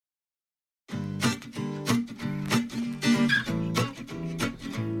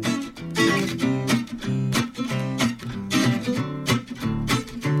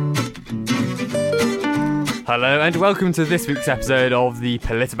Hello and welcome to this week's episode of the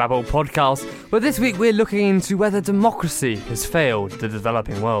Politibabble podcast, where this week we're looking into whether democracy has failed the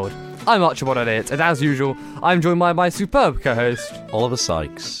developing world. I'm Archibald Elliott, and as usual, I'm joined by my superb co-host, Oliver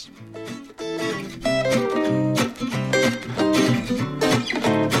Sykes.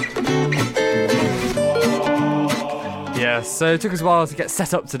 Yes, so it took us a while to get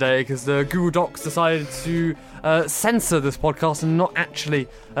set up today because the Google Docs decided to censor this podcast and not actually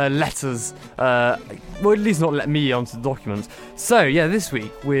let us, well, at least not let me onto the documents. So, yeah, this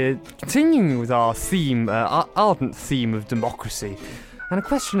week we're continuing with our theme, our ardent theme of democracy, and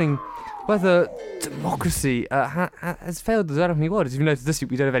questioning whether democracy has failed the developing world. As you've noticed, this week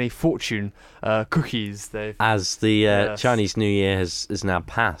we don't have any fortune cookies. As the Chinese New Year has now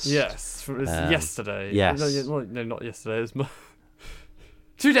passed. Yes, it's yesterday. Yes. No, not yesterday. It's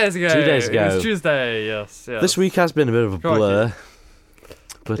 2 days ago. 2 days ago. It was Tuesday, yes. This week has been a bit of a blur.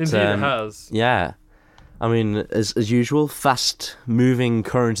 But, indeed it has. Yeah. I mean, as usual, fast-moving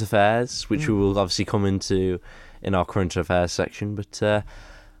current affairs, which we will obviously come into in our current affairs section. But,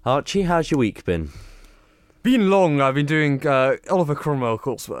 Archie, how's your week been? Been long. I've been doing Oliver Cromwell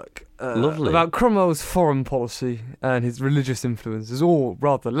coursework. Lovely. About Cromwell's foreign policy and his religious influences, or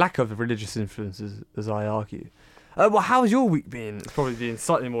rather lack of religious influences, as I argue. Well, how's your week been? It's probably been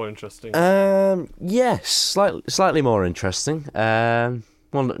slightly more interesting. Yes, slightly more interesting.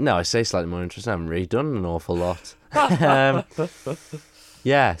 Well, no, I say slightly more interesting. I haven't really done an awful lot.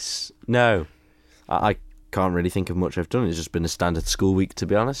 Yes, no, I can't really think of much I've done. It's just been a standard school week, to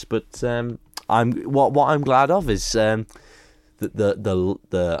be honest. But what I'm glad of is that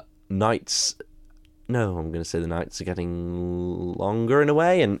the nights. No, I'm going to say the nights are getting longer in a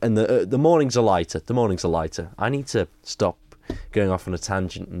way, and the mornings are lighter. The mornings are lighter. I need to stop going off on a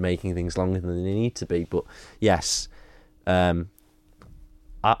tangent and making things longer than they need to be. But yes,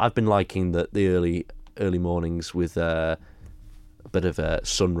 I've been liking the early mornings with a bit of a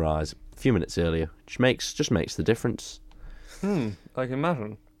sunrise a few minutes earlier, which just makes the difference. I can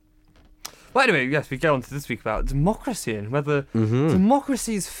imagine. Well, anyway, yes, we go on to this week about democracy and whether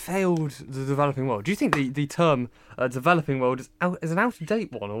democracy's failed the developing world. Do you think the term developing world is an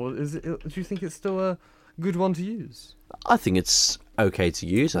out-of-date one, or do you think it's still a good one to use? I think it's okay to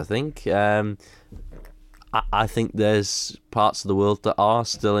use, I think. I think there's parts of the world that are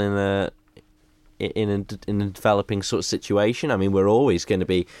still in a developing sort of situation. I mean, we're always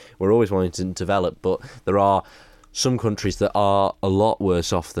wanting to develop, but there are some countries that are a lot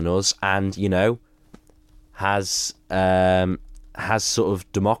worse off than us, and has sort of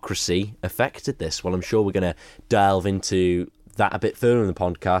democracy affected this? Well, I'm sure we're going to delve into that a bit further in the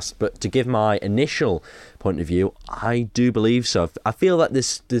podcast, but to give my initial point of view, I do believe so. I feel like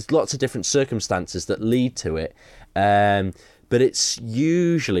there's lots of different circumstances that lead to it, but it's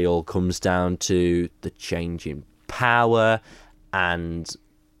usually all comes down to the change in power and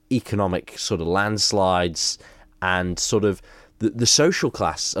economic sort of landslides and sort of the social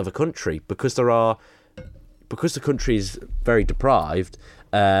class of a country, because the country is very deprived.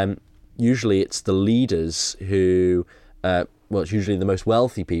 Usually it's the leaders who, it's usually the most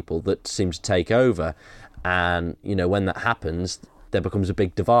wealthy people that seem to take over, and when that happens, there becomes a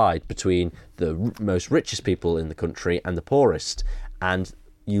big divide between the most richest people in the country and the poorest, and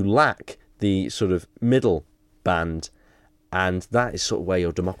you lack the sort of middle band. And that is sort of where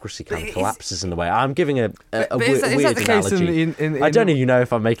your democracy kind of collapses in a way. I'm giving a weird analogy. I don't even know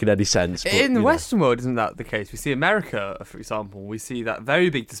if I'm making any sense. But, in the Western world, isn't that the case? We see America, for example. We see that very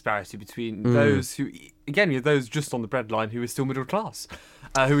big disparity between those who, again, those just on the breadline who are still middle class,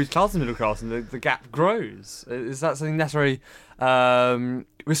 who is class and middle class, and the gap grows. Is that something necessarily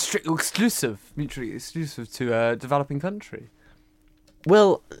mutually exclusive to a developing country?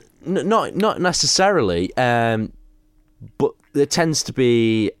 Well, not necessarily. But there tends to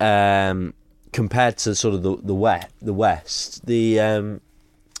be, compared to sort of the West, the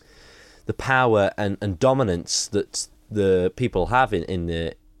power and dominance that the people have in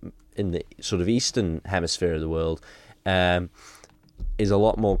the sort of Eastern hemisphere of the world is a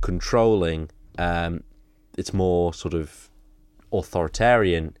lot more controlling. It's more sort of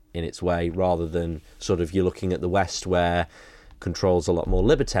authoritarian in its way, rather than sort of you're looking at the West, where control's a lot more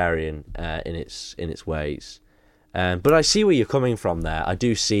libertarian in its ways. But I see where you're coming from there. I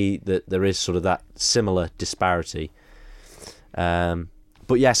do see that there is sort of that similar disparity.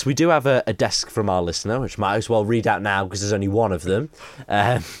 But yes, we do have a desk from our listener, which might as well read out now because there's only one of them.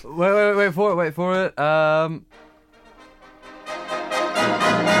 Wait for it.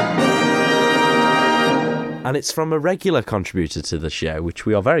 And it's from a regular contributor to the show, which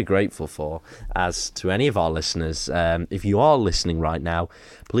we are very grateful for. As to any of our listeners, if you are listening right now,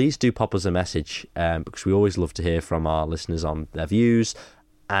 please do pop us a message, because we always love to hear from our listeners on their views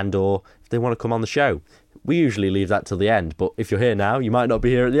and or if they want to come on the show. We usually leave that till the end, but if you're here now, you might not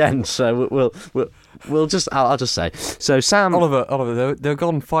be here at the end. So we'll just I'll just say. So Sam, Oliver, they're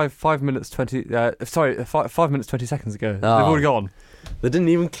gone 5 minutes 20. 5 minutes 20 seconds ago. They've already gone. They didn't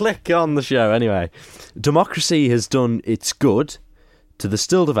even click on the show anyway. Democracy has done its good to the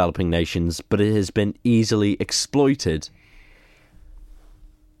still developing nations, but it has been easily exploited.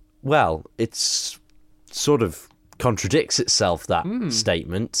 Well, it's sort of contradicts itself, that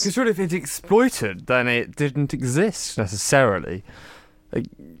statement. Because if it's exploited, then it didn't exist necessarily. It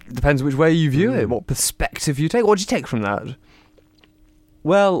depends which way you view it, what perspective you take. What do you take from that?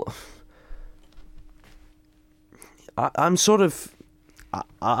 Well, I'm sort of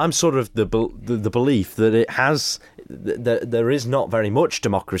the belief that it has that there is not very much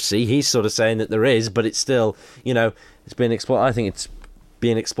democracy. He's sort of saying that there is, but it's still, it's being exploited. I think it's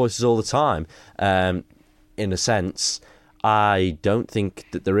being exploited all the time. In a sense, I don't think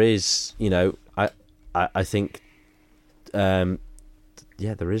that there is. I think, there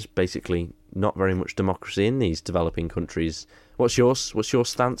is basically not very much democracy in these developing countries. What's your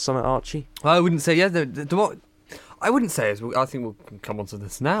stance on it, Archie? I wouldn't say I wouldn't say, I think we'll come on to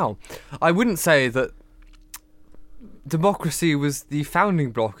this now. I wouldn't say that democracy was the founding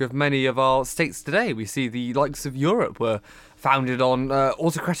block of many of our states today. We see the likes of Europe were founded on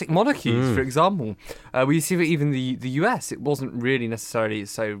autocratic monarchies, for example. We see that even the US, it wasn't really necessarily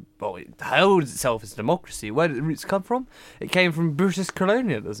so, it held itself as democracy. Where did the roots come from? It came from British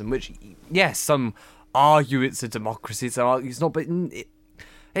colonialism, which, yes, some argue it's a democracy, some argue it's not, but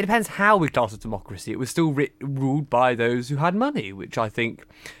it depends how we class a democracy. It was still ruled by those who had money, which I think,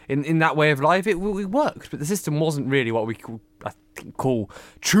 in that way of life, it worked. But the system wasn't really what we call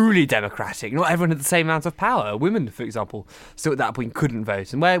truly democratic. Not everyone had the same amount of power. Women, for example, still at that point couldn't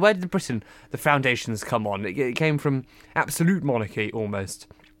vote. And where did the foundations come on? It came from absolute monarchy, almost.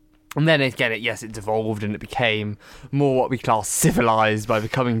 And then again, it devolved and it became more what we class civilised by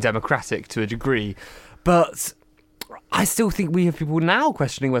becoming democratic to a degree. But I still think we have people now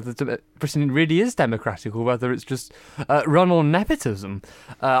questioning whether Britain really is democratic or whether it's just run on nepotism.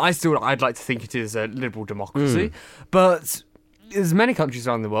 I'd like to think it is a liberal democracy, but there's many countries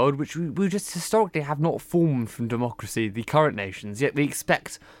around the world which we just historically have not formed from democracy, the current nations, yet we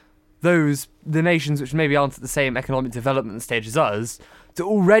expect the nations which maybe aren't at the same economic development stage as us to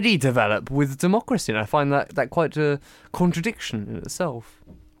already develop with democracy, and I find that quite a contradiction in itself.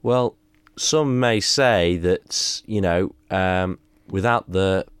 Well, some may say that, without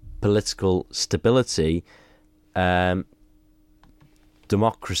the political stability,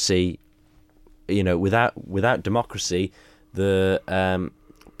 democracy, without democracy, the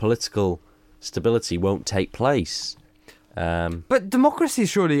political stability won't take place. But democracy,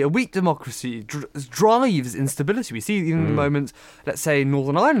 surely, a weak democracy drives instability. We see in the moment, let's say,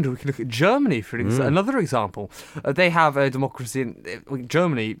 Northern Ireland. We can look at Germany for another example. They have a democracy in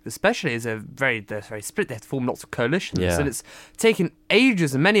Germany, especially, they're very split. They have to form lots of coalitions, and it's taken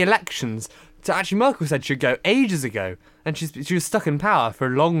ages and many elections. To actually, Merkel said she'd go ages ago, and she was stuck in power for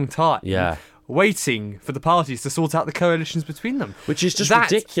a long time. Yeah. Waiting for the parties to sort out the coalitions between them. Which is just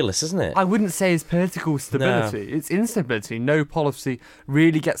ridiculous, isn't it? I wouldn't say it's political stability. No. It's instability. No policy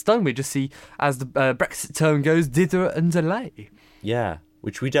really gets done. We just see, as the Brexit term goes, dither and delay. Yeah,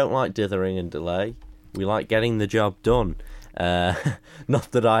 which we don't like dithering and delay. We like getting the job done. Not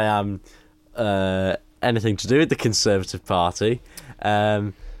that I am anything to do with the Conservative Party.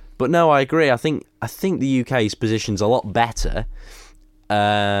 But no, I agree. I think the UK's position's a lot better.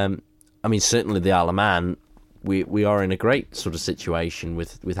 Certainly the Isle of Man, we are in a great sort of situation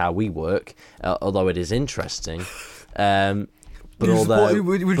with how we work, although it is interesting. Would you want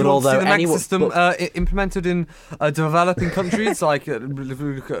to see the MAX system implemented in developing countries like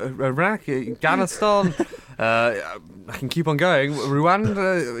Iraq, Afghanistan? I can keep on going.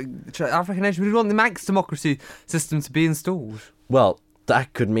 Rwanda, African nation. We want the MAX democracy system to be installed. Well,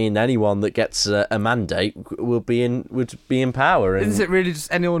 that could mean anyone that gets a mandate would be in power. And isn't it really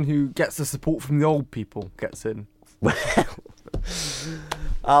just anyone who gets the support from the old people gets in? Well,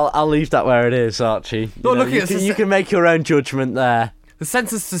 I'll leave that where it is, Archie. You can make your own judgment there. The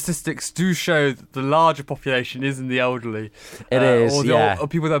census statistics do show that the larger population is in the elderly. It is, or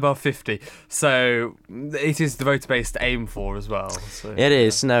people that are above 50. So it is the voter base to aim for as well. So, it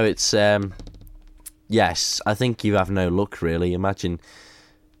is. No, it's... Yes, I think you have no luck, really. Imagine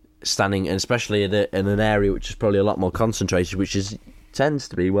standing, and especially in an area which is probably a lot more concentrated, which tends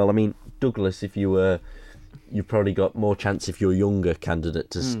to be, Douglas, if you were you've probably got more chance if you're a younger candidate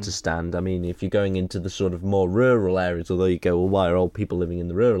to stand. I mean, if you're going into the sort of more rural areas, although you go, well, why are old people living in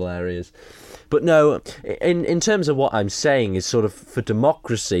the rural areas? But no, in terms of what I'm saying is sort of for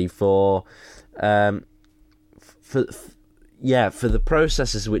democracy, for the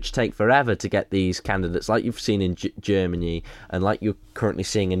processes which take forever to get these candidates, like you've seen in Germany and like you're currently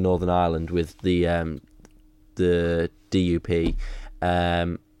seeing in Northern Ireland with the DUP.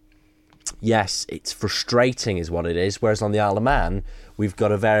 Yes, it's frustrating is what it is, whereas on the Isle of Man we've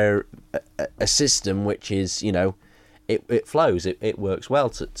got a system which is, you know, it flows, it works well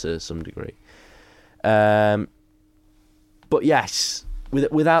to some degree. But yes,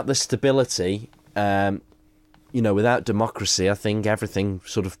 without the stability, you know, without democracy, I think everything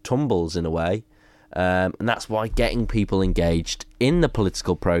sort of tumbles in a way. And that's why getting people engaged in the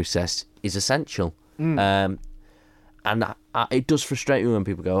political process is essential. And it does frustrate me when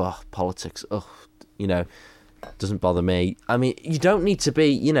people go, oh, politics, you know, doesn't bother me. I mean, you don't need to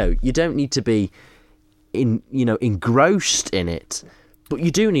be engrossed in it, but you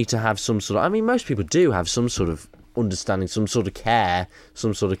do need to have some sort of, I mean, most people do have some sort of understanding, some sort of care,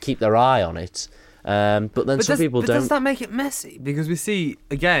 some sort of keep their eye on it. But some people don't. Does that make it messy? Because we see,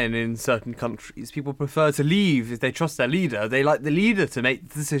 again, in certain countries, people prefer to leave if they trust their leader. They like the leader to make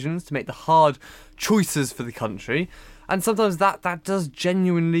the decisions, to make the hard choices for the country. And sometimes that does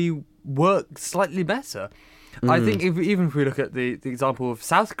genuinely work slightly better. I think even if we look at the example of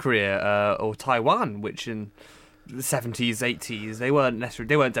South Korea or Taiwan, which in the 70s, 80s, they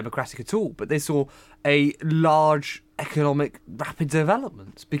weren't democratic at all, but they saw a large economic rapid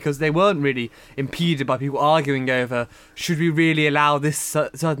development because they weren't really impeded by people arguing over, should we really allow this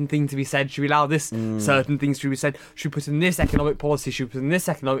certain thing to be said, should we allow this certain things to be said, should we put in this economic policy, should we put in this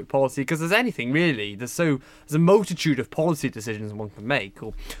economic policy, because there's anything really, there's a multitude of policy decisions one can make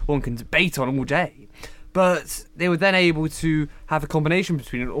or one can debate on all day. But they were then able to have a combination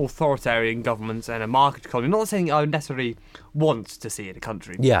between an authoritarian government and a market economy. Not saying I necessarily want to see in a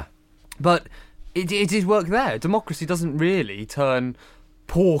country. Yeah. But it did work there. Democracy doesn't really turn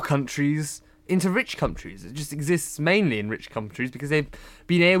poor countries into rich countries. It just exists mainly in rich countries because they've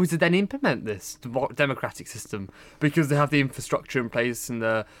been able to then implement this democratic system because they have the infrastructure in place and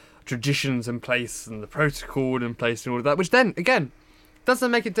the traditions in place and the protocol in place and all of that, which then, again,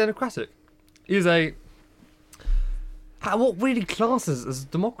 doesn't make it democratic. What really classes as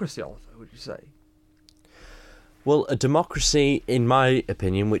democracy, Arthur, would you say? Well, a democracy, in my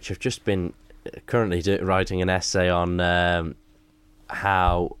opinion, which I've just been currently writing an essay on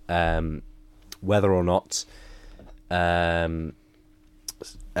how whether or not I've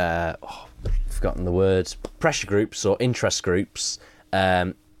forgotten the word, pressure groups or interest groups,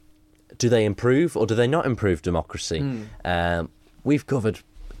 do they improve or do they not improve democracy? We've covered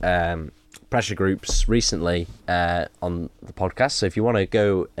pressure groups recently on the podcast, so if you want to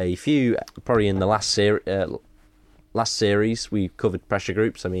go a few, probably in the last series we covered pressure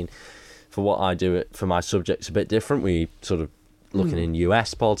groups. I mean, for what I do for my subject's a bit different. We sort of looking in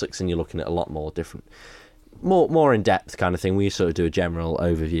US politics and you're looking at a lot more different, more in depth kind of thing. We sort of do a general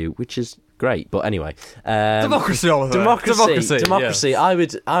overview, which is great. But anyway, democracy, Oliver. Democracy. Yes.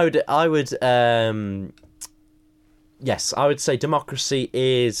 I would yes, I would say democracy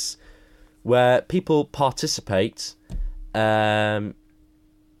is where people participate for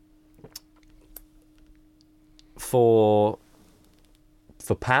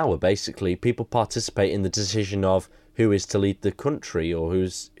power. Basically, people participate in the decision of who is to lead the country or who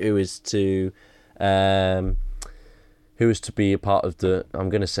is to be a part of the. I'm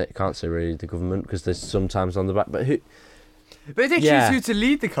going to say, can't say really the government because there's sometimes on the back, but who. But if they choose who to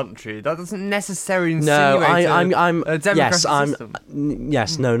lead the country, that doesn't necessarily insinuate a democratic system.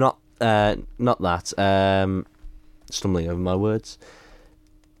 Yes, no, not that. Stumbling over my words.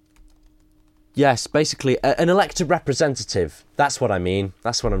 Yes, basically an elected representative. That's what I mean.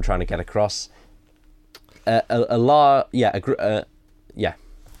 That's what I'm trying to get across.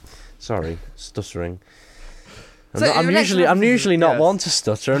 Sorry, stuttering. I'm usually not one to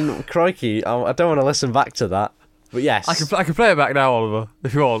stutter, and crikey, I don't want to listen back to that. But yes, I can play it back now, Oliver,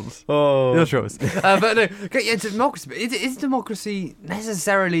 if you want. Oh, your choice. But no, democracy. Is democracy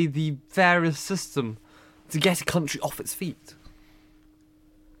necessarily the fairest system to get a country off its feet?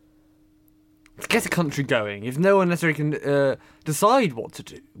 To get a country going, if no one necessarily can decide what to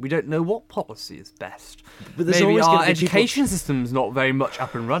do, we don't know what policy is best. But maybe our education system's not very much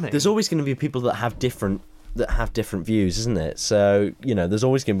up and running. There's always going to be people that have different views, isn't it? So there's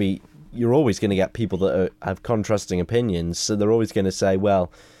always going to be. You're always going to get people that have contrasting opinions. So they're always going to say, well,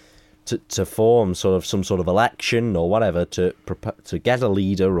 to form sort of some sort of election or whatever to get a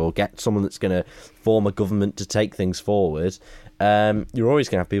leader or get someone that's going to form a government to take things forward, you're always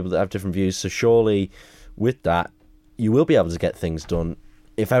going to have people that have different views. So surely with that, you will be able to get things done.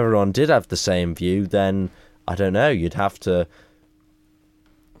 If everyone did have the same view, then I don't know, you'd have to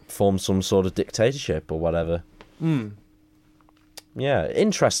form some sort of dictatorship or whatever. Yeah,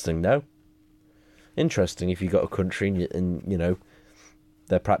 interesting though. Interesting if you've got a country and you know,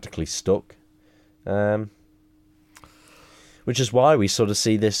 they're practically stuck. Which is why we sort of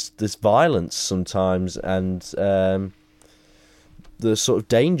see this violence sometimes, and the sort of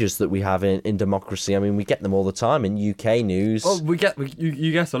dangers that we have in democracy. I mean, we get them all the time in UK news. Well,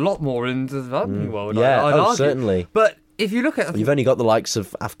 you get a lot more in the developing world. Yeah, I'd argue. Certainly. But if you look at... You've only got the likes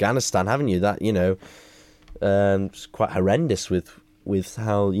of Afghanistan, haven't you? That, you know, it's quite horrendous with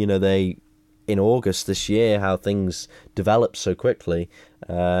how, you know, they... in August this year, how things developed so quickly,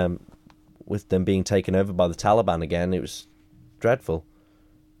 with them being taken over by the Taliban again. It was dreadful,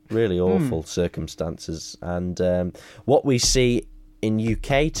 really awful circumstances. And what we see in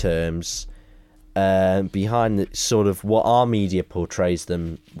UK terms, behind the, sort of what our media portrays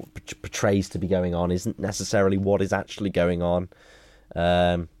to be going on, isn't necessarily what is actually going on.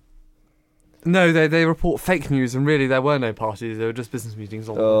 No, they report fake news, and really there were no parties. There were just business meetings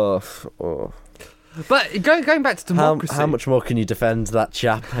on. But going back to democracy, how much more can you defend that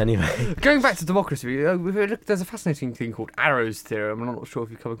chap anyway? Going back to democracy, there's a fascinating thing called Arrow's theorem. I'm not sure if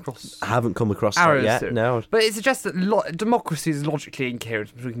you've come across. I haven't come across Arrow's that yet. theorem. No, but it suggests that democracy is logically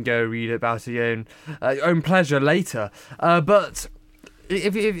incoherent. We can go read about it your own pleasure later. But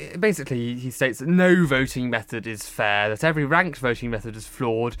basically, he states that no voting method is fair, that every ranked voting method is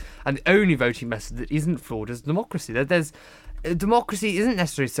flawed, and the only voting method that isn't flawed is democracy. Democracy isn't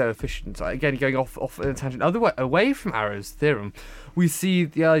necessarily so efficient. Again, going off in a tangent, away from Arrow's theorem, we see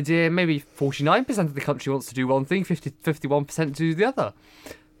the idea maybe 49% of the country wants to do one thing, 51% do the other.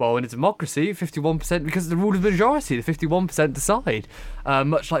 Well, in a democracy, 51%, because of the rule of majority, the 51% decide.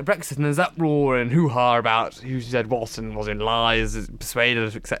 Much like Brexit, and there's uproar and hoo-ha about who said what and was in lies,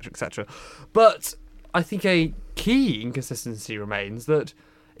 persuaded, etc., etc. But I think a key inconsistency remains that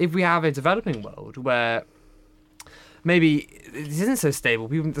if we have a developing world where maybe it isn't so stable,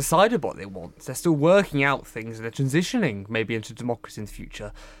 people haven't decided what they want, they're still working out things, and they're transitioning maybe into democracy in the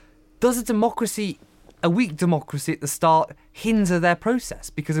future, does a weak democracy at the start hinder their process?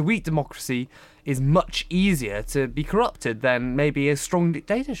 Because a weak democracy is much easier to be corrupted than maybe a strong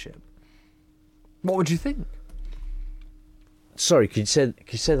dictatorship. What would you think? Sorry, could you say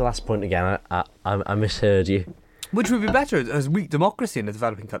the last point again? I misheard you. Which would be better, as weak democracy in a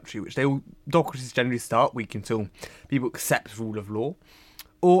developing country, which democracies generally start weak until people accept rule of law,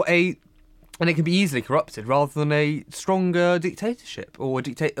 and it can be easily corrupted, rather than a stronger dictatorship or a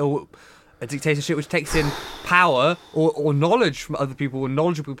dictatorship which takes in power or knowledge from other people, or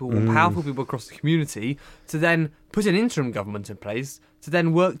knowledgeable people, or powerful people across the community, to then put an interim government in place, to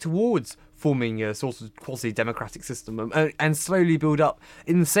then work towards forming a sort of quasi-democratic system and slowly build up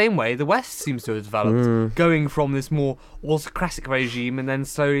in the same way the West seems to have developed, going from this more autocratic regime, and then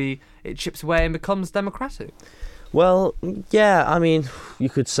slowly it chips away and becomes democratic. Well, yeah, I mean, you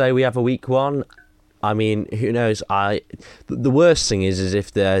could say we have a weak one. I mean, who knows? The worst thing is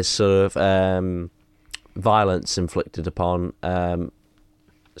if there's sort of violence inflicted upon.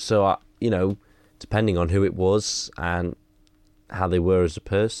 So, you know, depending on who it was and how they were as a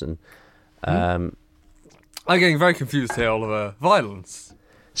person. I'm getting very confused here, Oliver. Violence.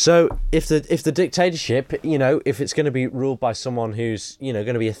 So if the dictatorship, you know, if it's going to be ruled by someone who's, you know,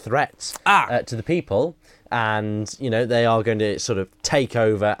 going to be a threat to the people, and, you know, they are going to sort of take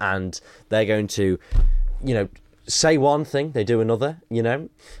over, and they're going to, you know, say one thing, they do another, you know.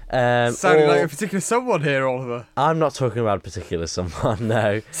 Sounding like a particular someone here, Oliver. I'm not talking about a particular someone,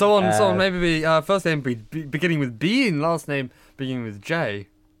 no. Someone maybe first name beginning with B and last name beginning with J.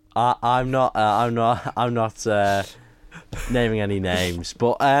 I'm not naming any names,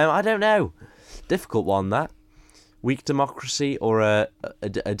 but I don't know. Difficult one, that. Weak democracy or a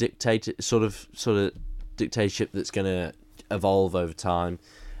dictator sort of dictatorship that's going to evolve over time.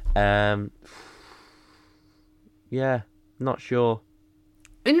 Yeah, not sure.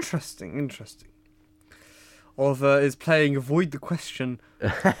 Interesting. Oliver is playing Avoid the Question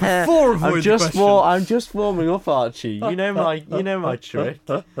before Avoid the Question. I'm just warming up, Archie. You know my trick.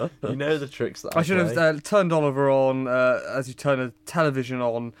 You know the tricks that I should have turned Oliver on as you turn a television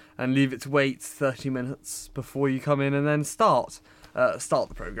on, and leave it to wait 30 minutes before you come in, and then start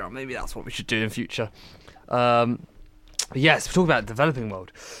the programme. Maybe that's what we should do in future. Yes, we're talking about the developing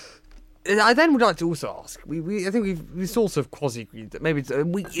world. I then would like to also ask, I think we've sort of quasi-agreed that maybe a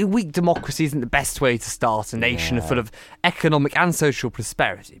weak democracy isn't the best way to start a nation full of economic and social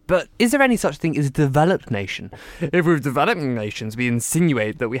prosperity. But is there any such thing as a developed nation? If we're developing nations, we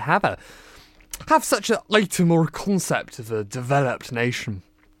insinuate that we have such an item or a concept of a developed nation.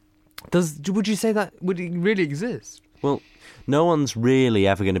 Would you say that would it really exist? Well, no one's really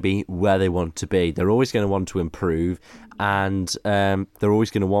ever going to be where they want to be. They're always going to want to improve, and they're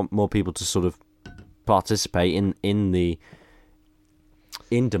always going to want more people to sort of participate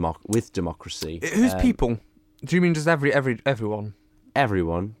with democracy. Who's people? Do you mean just everyone?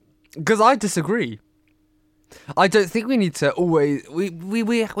 Everyone. Because I disagree. I don't think we need to always.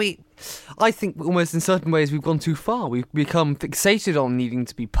 I think almost in certain ways we've gone too far. We've become fixated on needing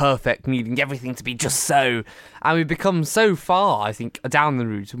to be perfect, needing everything to be just so, and we've become so far, I think, down the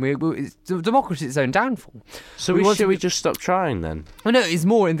route. And democracy is its own downfall. So should we just stop trying then? I know it's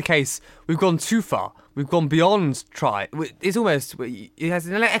more in the case we've gone too far. We've gone beyond try. It's almost it has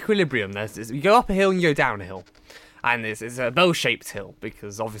an equilibrium. You go up a hill and you go down a hill. And it's a bell-shaped hill,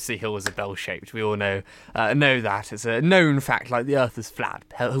 because obviously hills are bell-shaped. We all know that. It's a known fact, like the Earth is flat.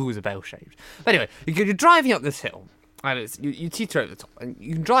 Hills are bell-shaped. But anyway, you're driving up this hill, and you teeter over the top, and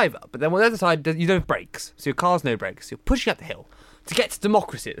you can drive up, but then on the other side, you don't have brakes, so your car's no brakes. You're pushing up the hill to get to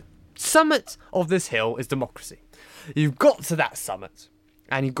democracy. The summit of this hill is democracy. You've got to that summit,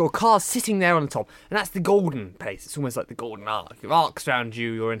 and you've got a car sitting there on the top, and that's the golden place. It's almost like the golden arc. Your arc's around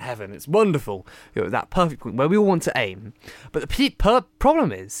you, you're in heaven. It's wonderful. You're at that perfect point where we all want to aim. But the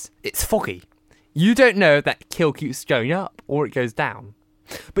problem is, it's foggy. You don't know if that hill keeps going up or it goes down.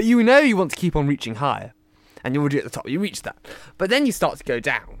 But you know you want to keep on reaching higher, and you're already at the top. You reach that. But then you start to go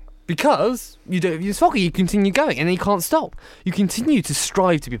down. Because it's foggy, you continue going, and then you can't stop. You continue to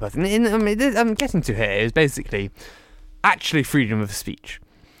strive to be perfect. And I'm getting to here is basically actually freedom of speech.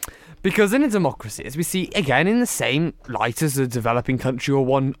 Because in a democracy, as we see again in the same light as a developing country or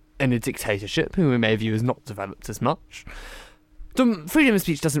one in a dictatorship, who we may view as not developed as much, freedom of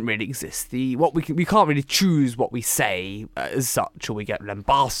speech doesn't really exist. We can't really choose what we say as such, or we get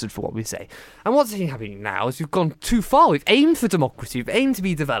lambasted for what we say. And what's happening now is we've gone too far. We've aimed for democracy. We've aimed to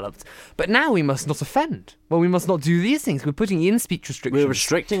be developed. But now we must not offend. Well, we must not do these things. We're putting in speech restrictions. We're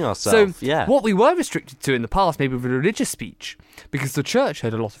restricting ourselves, So what we were restricted to in the past, maybe with religious speech, because the church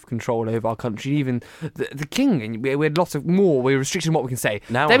had a lot of control over our country, even the king, and we had lots of more. We were restricted in what we can say.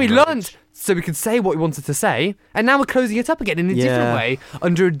 Then we learned so we could say what we wanted to say, and now we're closing it up again in a different way,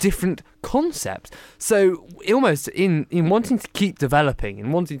 under a different concept. So almost in wanting to keep developing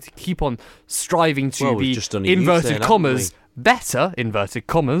and wanting to keep on striving to be, inverted commas, better, inverted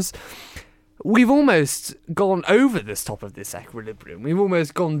commas, we've almost gone over this top of this equilibrium. We've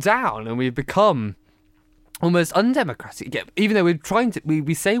almost gone down, and we've become almost undemocratic. Even though we're trying to,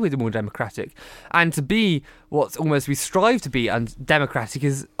 we say we're more democratic, and to be what almost we strive to be democratic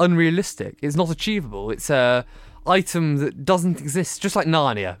is unrealistic. It's not achievable. It's a item that doesn't exist. Just like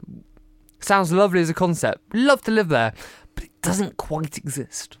Narnia. Sounds lovely as a concept. Love to live there, but it doesn't quite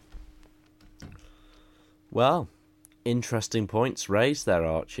exist. Well, interesting points raised there,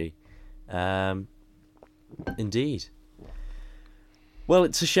 Archie. Indeed. Well,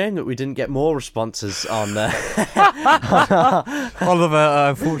 it's a shame that we didn't get more responses on Oliver,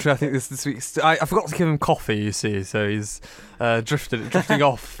 unfortunately, I think this week I forgot to give him coffee, you see, so he's drifting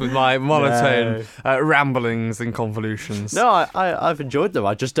off with my monotone ramblings and convolutions. No, I've enjoyed them.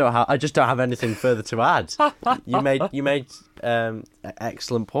 I just don't have anything further to add. You made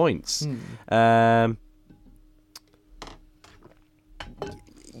excellent points.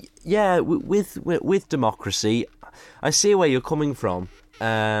 Yeah, with democracy, I see where you're coming from,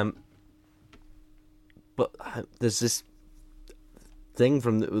 but there's this thing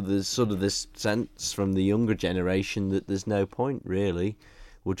from there's sort of this sense from the younger generation that there's no point really.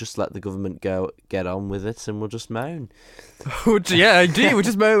 We'll just let the government get on with it, and we'll just moan. Yeah, indeed, we'll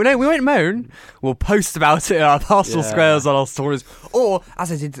just moan. No, we won't moan. We'll post about it in our pastoral squares on our stories, or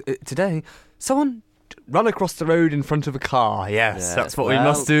as I did today, someone run across the road in front of a car. Yes, that's what we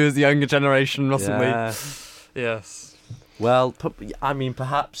must do as the younger generation, mustn't we? Yes. Well, I mean,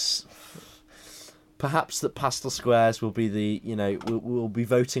 perhaps that pastoral squares will be we'll be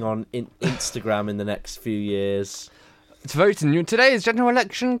voting on Instagram in the next few years. To vote in today's general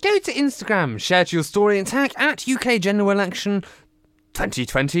election, go to Instagram, share to your story, and tag at UK General Election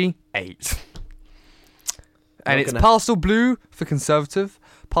 2028. And it's Pastoral Blue for Conservative,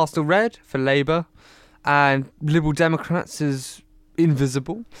 Pastoral Red for Labour, and Liberal Democrats is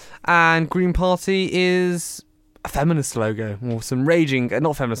Invisible, and Green Party is a feminist logo, or some raging,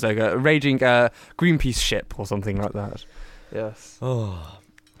 not feminist logo, a raging Greenpeace ship or something like that. Yes. Oh.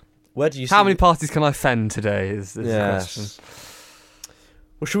 Where do you How see many parties can I fend today is the Yes. question.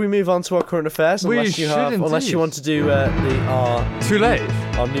 Well, should we move on to our current affairs? We Unless should unless you indeed. want to do Too late.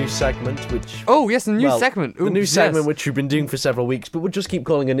 our new segment, which Oh, yes, a new well, segment. the Ooh, new segment yes. which we've been doing for several weeks, but we'll just keep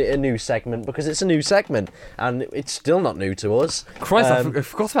calling it a new segment because it's a new segment and it's still not new to us. Christ, I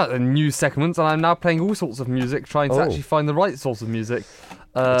forgot about the new segments, and I'm now playing all sorts of music, trying to Oh. actually find the right sorts of music.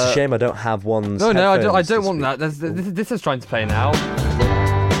 It's a shame I don't have one's. No, I don't headphones this want week. that. This is trying to play now.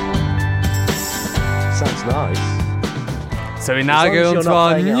 Sounds nice. So we now As long as go on you're to not our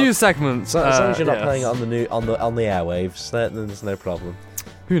playing it new on- segment. So, as long as you're not yes. playing it on the airwaves, then there's no problem.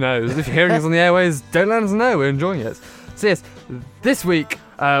 Who knows? If you're hearing us on the airways, don't let us know. We're enjoying it. So yes, this week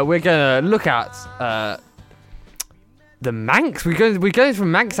we're going to look at the Manx. We're going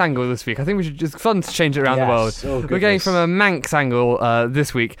from Manx angle this week. I think it's fun to change it around the world. Yes. Oh, We're going goodness. from a Manx angle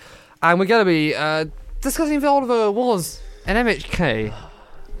this week, and we're going to be discussing if Oliver was an MHK.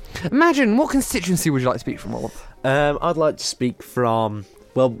 Imagine, what constituency would you like to speak from, Oliver? I'd like to speak from.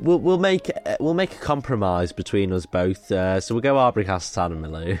 Well, we'll make a compromise between us both. So we'll go Arbroath and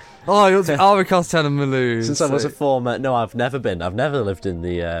Maloo. Oh, you're Arbroath and Maloo. Since I was a former, no, I've never lived in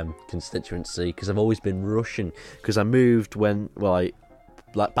the constituency because I've always been Russian. Because I moved when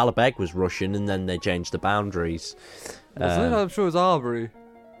Ballabeg was Russian, and then they changed the boundaries. I'm sure it was Arbery.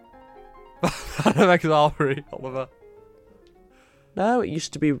 Ballabeg is Arbery, Oliver. No, it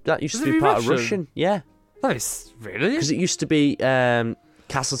used to be part Russian? of Russian. Yeah, No, it's really? because it used to be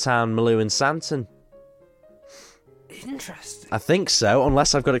Castletown, Maloo, and Santon. Interesting. I think so,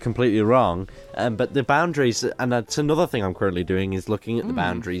 unless I've got it completely wrong. But the boundaries, and that's another thing I'm currently doing, is looking at the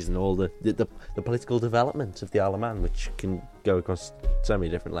boundaries and all the political development of the Isle of Man, which can go across so many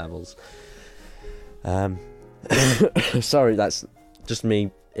different levels. Sorry, that's just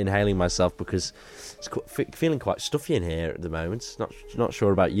me inhaling myself because it's feeling quite stuffy in here at the moment. Not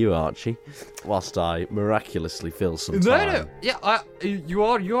sure about you, Archie. Whilst I miraculously fill some time. No. Yeah, you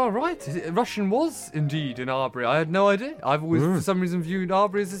are right. Russian was indeed in Arbery. I had no idea. I've always, for some reason, viewed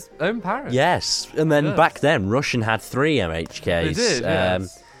Arbery as its own parish. Yes, and then Yes. back then, Russian had 3 MHKs. They did,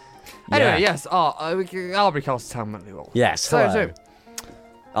 yes. Yeah. Anyway, yes, Arbery Castletown, Manly. Yes, hello.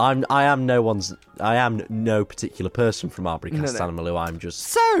 I am no particular person from Arbery No, no. Castletown. I'm just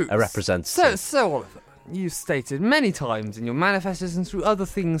So, a representative. So, Oliver, you've stated many times in your manifestos and through other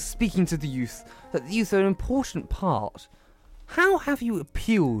things speaking to the youth that the youth are an important part. How have you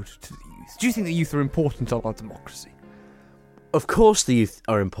appealed to the youth? Do you think the youth are important to our democracy? Of course, the youth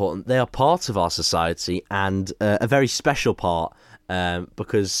are important. They are part of our society and a very special part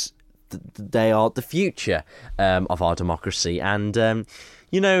because they are the future of our democracy. And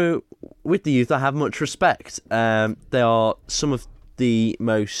with the youth, I have much respect. They are some of the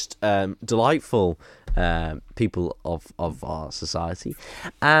most delightful people of our society,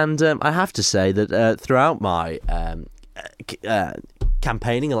 and I have to say that throughout my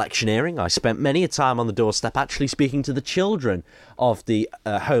campaigning, electioneering, I spent many a time on the doorstep actually speaking to the children of the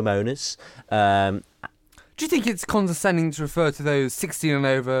homeowners. Do you think it's condescending to refer to those 16 and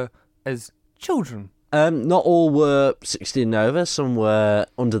over as children? Not all were 16 and over. Some were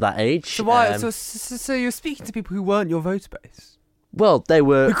under that age. So why? So you're speaking to people who weren't your voter base? Well, they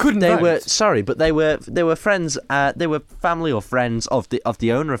were. Who couldn't They vote. were sorry, but they were friends. They were family or friends of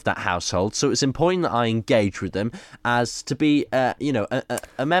the owner of that household. So it's important that I engage with them as to be, a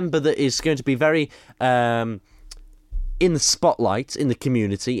member that is going to be very in the spotlight, in the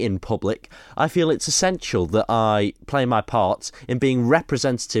community, in public. I feel it's essential that I play my part in being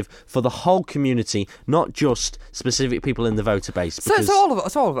representative for the whole community, not just specific people in the voter base. Because So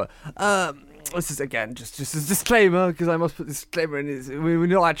Oliver, this is again just a disclaimer because I must put this disclaimer in.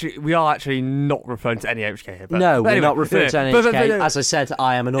 We are actually not referring to any HK here. But, no, but we're anyway, not referring to any but- HK. but- As I said,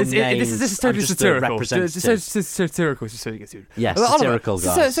 I am an unnamed. This is I'm totally just a satirical. representative. It's satirical, just so you get sued. Yes, But Oliver, satirical,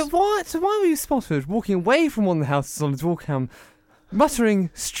 guys. So why were you spotted walking away from one of the houses on the door cam, muttering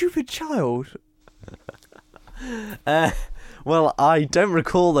 "stupid child"? Well, I don't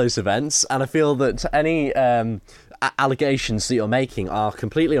recall those events, and I feel that any allegations that you're making are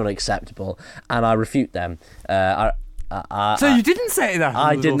completely unacceptable, and I refute them. So you didn't say that?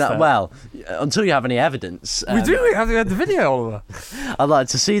 I on the did not. doorstep? Well, until you have any evidence. We do. We have the video, Oliver. I'd like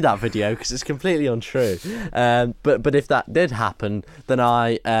to see that video because it's completely untrue. But if that did happen, then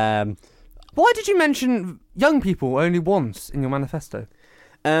I. Why did you mention young people only once in your manifesto?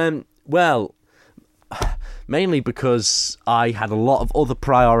 Well, mainly because I had a lot of other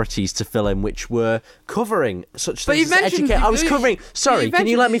priorities to fill in, which were covering such But things you as mentioned- education. I was covering. Sorry, can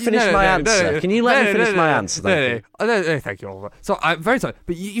you let me finish my answer? Can you let me finish my answer? Thank you. No, thank you, Oliver. So I'm very sorry,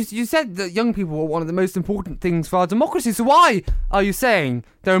 but you said that young people are one of the most important things for our democracy. So why are you saying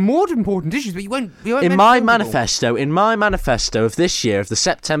there are more important issues, but you won't In mention my young people? manifesto of this year, of the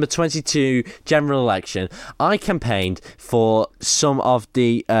September 22 general election, I campaigned for some of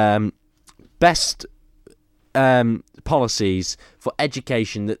the best policies for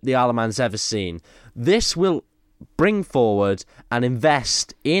education that the Isle of Man's ever seen. This will bring forward and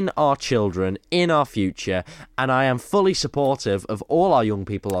invest in our children, in our future, and I am fully supportive of all our young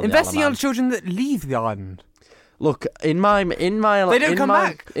people on Investing the Isle on of Man. children that leave the island. Look, they don't come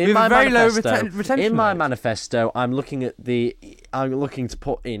back. We have a very low retention In my rate. manifesto, I'm looking to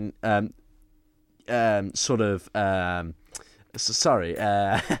put in I'm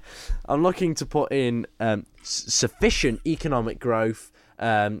looking to put in sufficient economic growth,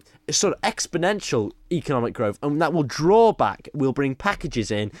 sort of exponential economic growth, and that will bring packages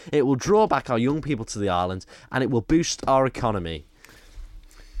in, it will draw back our young people to the island, and it will boost our economy.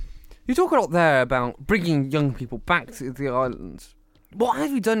 You talk a lot there about bringing young people back to the island. What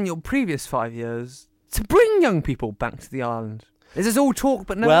have you done in your previous 5 years to bring young people back to the island? Is this all talk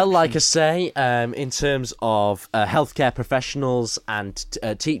but no Well, action? like I say, in terms of healthcare professionals and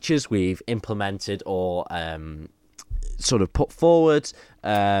teachers, we've implemented or sort of put forward.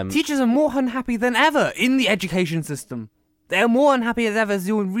 Teachers are more unhappy than ever in the education system. They are more unhappy as ever, as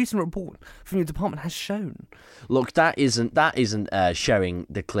your recent report from your department has shown. Look, that isn't showing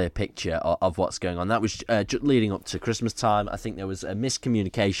the clear picture of what's going on. That was leading up to Christmas time. I think there was a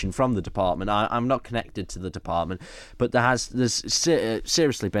miscommunication from the department. I'm not connected to the department, but there's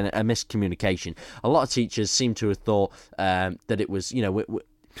seriously been a miscommunication. A lot of teachers seem to have thought that it was,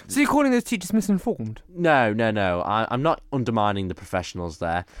 So you're calling those teachers misinformed? No. I'm not undermining the professionals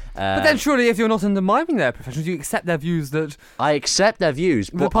there. But then surely if you're not undermining their professionals, you accept their views that... I accept their views,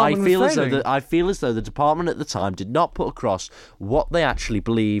 but department was failing. I feel as though the department at the time did not put across what they actually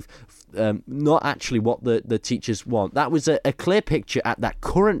believe, not actually what the teachers want. That was a clear picture at that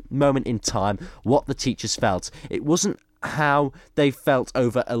current moment in time, what the teachers felt. It wasn't how they felt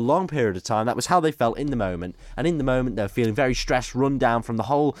over a long period of time. That was how they felt in the moment, and in the moment they were feeling very stressed, run down from the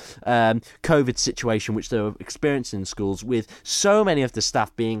whole COVID situation which they were experiencing in schools, with so many of the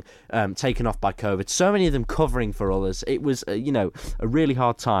staff being taken off by COVID, so many of them covering for others. It was a really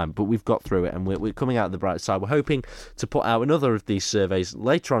hard time, but we've got through it, and we're coming out the bright side. We're hoping to put out another of these surveys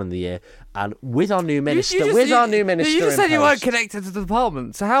later on in the year, and with our new minister, You just said you weren't connected to the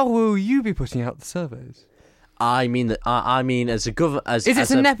department, so how will you be putting out the surveys? I mean as a Is it a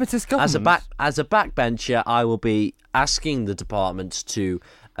nepotist government? As a backbencher, I will be asking the department to.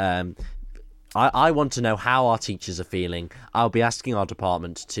 I want to know how our teachers are feeling. I'll be asking our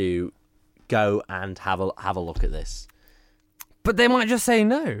department to go and have a look at this. But they might just say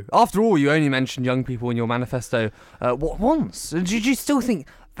no. After all, you only mentioned young people in your manifesto once. Do you still think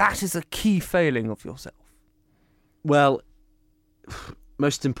that is a key failing of yourself? Well,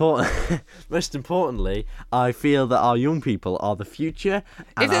 most importantly, I feel that our young people are the future.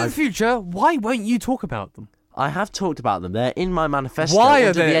 If they're the future, why won't you talk about them? I have talked about them. They're in my manifesto. Why are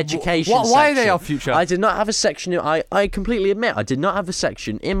under they the education Why are they section. our future? I did not have a section. I completely admit I did not have a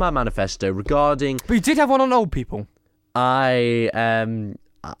section in my manifesto regarding. But you did have one on old people. I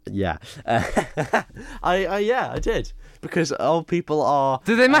did, because old people are.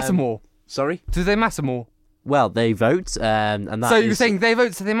 Do they matter more? Sorry. Do they matter more? Well, they vote, and that. So you're saying they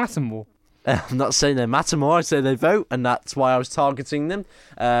vote, so they matter more? I'm not saying they matter more. I say they vote, and that's why I was targeting them.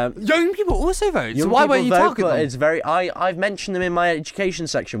 Young people also vote. So Young why people won't you vote, target but them? it's very. I've mentioned them in my education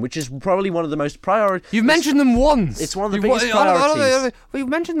section, which is probably one of the most priority. You've mentioned them once. It's one of the You've- biggest I don't- priorities. Well, you've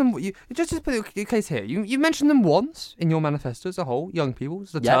mentioned them. Just put your case here. You mentioned them once in your manifesto as a whole. Young people,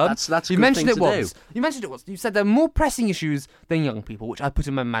 as a Yeah, term. that's a you good mentioned thing it to once. do. You mentioned it once. You said there are more pressing issues than young people, which I put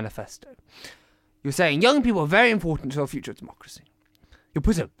in my manifesto. You're saying young people are very important to our future democracy. You'll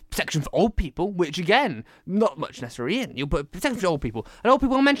put a section for old people, which again, not much necessarily in. You'll put a section for old people. And old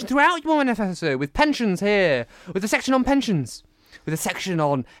people are mentioned throughout your manifesto, with pensions here, with a section on pensions, with a section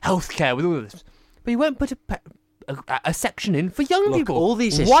on healthcare, with all of this. But you won't put a section in for young Look, people. all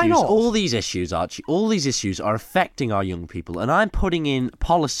these issues, Why not? all these issues, Archie, all these issues are affecting our young people, and I'm putting in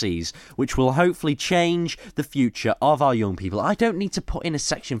policies which will hopefully change the future of our young people. I don't need to put in a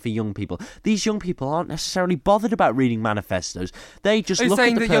section for young people. These young people aren't necessarily bothered about reading manifestos. They just Are you look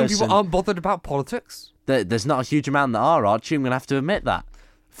saying at the that young person. people aren't bothered about politics? There's not a huge amount that are, Archie. I'm going to have to admit that.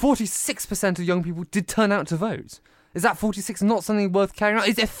 46% of young people did turn out to vote. Is that 46 not something worth carrying out?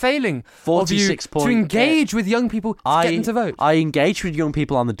 Is it a failing 46 of you to engage with young people to get them to vote? I engage with young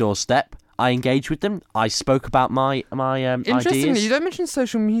people on the doorstep. I engage with them. I spoke about my Interestingly, ideas. you don't mention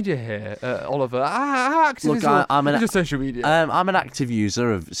social media here, Oliver. How active is your social media? I'm an active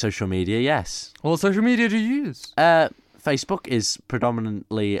user of social media, yes. What social media do you use? Facebook is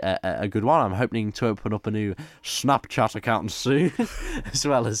predominantly a good one. I'm hoping to open up a new Snapchat account soon, as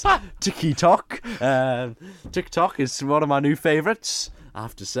well as TikTok. TikTok is one of my new favourites. I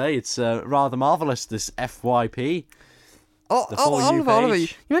have to say, it's rather marvellous, this FYP. Oliver, you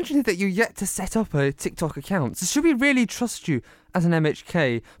mentioned that you're yet to set up a TikTok account. So should we really trust you as an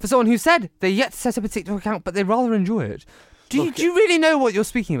MHK for someone who said they're yet to set up a TikTok account, but they rather enjoy it? Do you really know what you're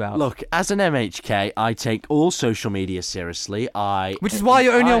speaking about? Look, as an MHK, I take all social media seriously. Which is why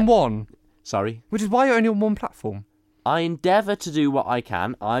you're only on one. Sorry? Which is why you're only on one platform. I endeavour to do what I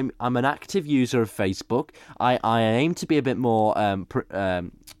can. I'm an active user of Facebook. I aim to be a bit more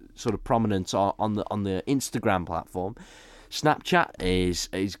sort of prominent on the Instagram platform. Snapchat is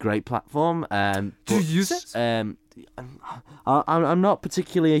a great platform. Do you use it? I'm not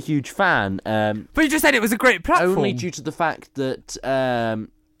particularly a huge fan. But you just said it was a great platform. Only due to the fact that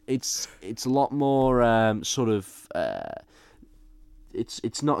it's a lot more sort of.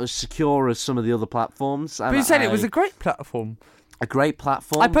 It's not as secure as some of the other platforms. But you said it was a great platform. A great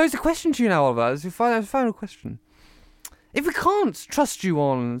platform. I posed a question to you now, Oliver. As a final question. If we can't trust you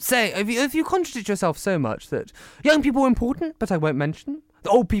on, say, if you contradict yourself so much that young people are important, but I won't mention them, that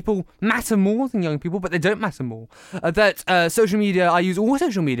old people matter more than young people, but they don't matter more, that social media, I use all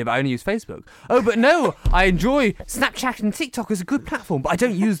social media, but I only use Facebook. Oh, but no, I enjoy Snapchat and TikTok as a good platform, but I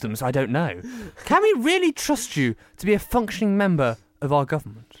don't use them, so I don't know. Can we really trust you to be a functioning member of our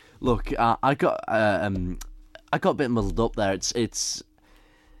government? Look, I got a bit muddled up there.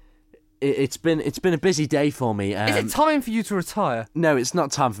 It's been a busy day for me. Is it time for you to retire? No, it's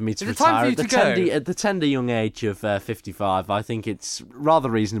not time for me to retire. Time for you to go? At the tender young age of 55, I think it's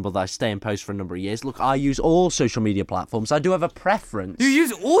rather reasonable that I stay in post for a number of years. Look, I use all social media platforms. I do have a preference. You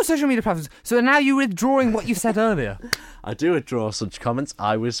use all social media platforms, so now you're withdrawing what you said earlier. I do withdraw such comments.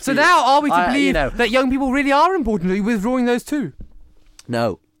 So now are we to believe that young people really are important? Are you withdrawing those too?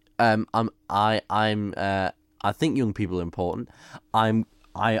 No, I think young people are important.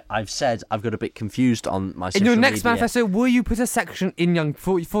 I've said I've got a bit confused on my social media. In your next manifesto, will you put a section in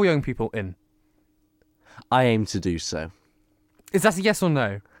for young people in? I aim to do so. Is that a yes or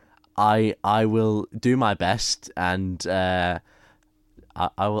no? I will do my best, and I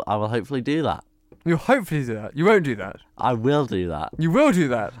will hopefully do that. You'll hopefully do that. You won't do that. I will do that. You will do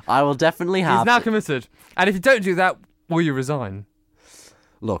that. I will definitely have. He's now committed. And if you don't do that, will you resign?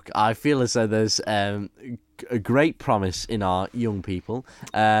 Look, I feel as though there's a great promise in our young people.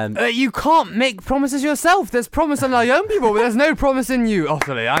 You can't make promises yourself. There's promise in our young people, but there's no promise in you,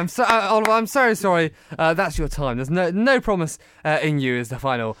 Otterly. Oliver, I'm so sorry. That's your time. There's no promise in you is the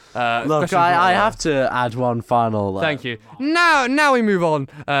final Look, I have to add one final... Thank you. Now we move on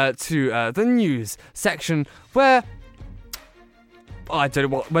to the news section where... I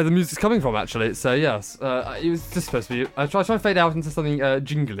don't know where the music's coming from, actually. So, yes. It was just supposed to be... I tried to fade out into something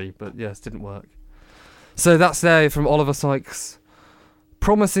jingly, but, yes, didn't work. So that's there from Oliver Sykes.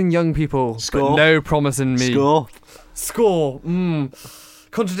 Promising young people, Score. But no promise in me. Score.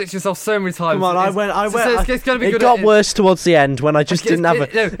 Contradict yourself so many times. Come on, I went. It's gonna be it good got worse towards the end when I just didn't have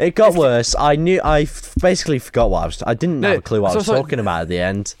it got worse. I basically forgot what I didn't have a clue what I was talking about at the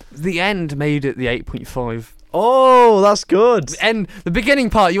end. The end made it the 8.5. Oh, that's good. The beginning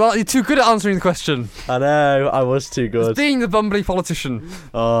part, you're too good at answering the question. I know, I was too good. It's being the bumbly politician.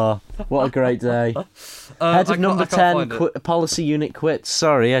 Oh, what a great day. Head of number 10, policy unit quits.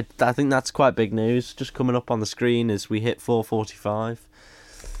 Sorry, I think that's quite big news. Just coming up on the screen as we hit 4:45.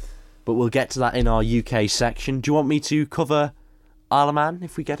 But we'll get to that in our UK section. Do you want me to cover Isle of Man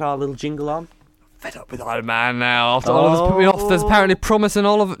if we get our little jingle on? Fed up with Isle of Man now. After Oliver's put me off, there's apparently promising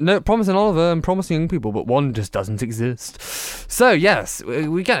Oliver and promising young people, but one just doesn't exist. So yes, we're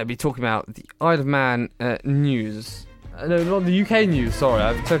going to be talking about the Isle of Man news. No, not the UK news. Sorry,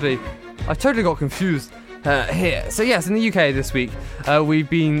 I've totally got confused here. So yes, in the UK this week, we've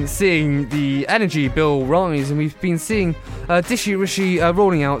been seeing the energy bill rise, and we've been seeing Rishi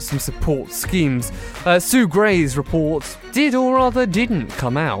rolling out some support schemes. Sue Gray's report did or rather didn't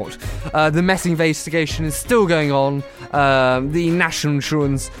come out. The messing investigation is still going on. The national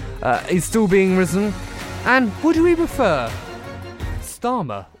insurance is still being risen. And would we prefer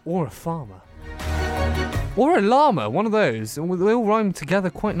Starmer or a farmer? Or a llama, one of those. They all rhyme together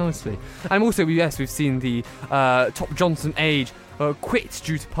quite nicely. And also, we've seen the Top Johnson aide quit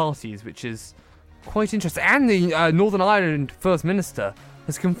due to parties, which is Quite interesting. And the Northern Ireland First Minister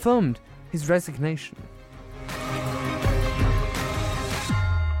has confirmed his resignation.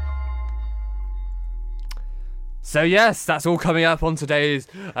 So yes, that's all coming up on today's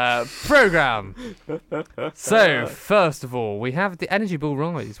programme. So, first of all, we have the energy bill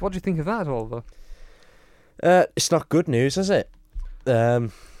rise. What do you think of that, Oliver? It's not good news, is it?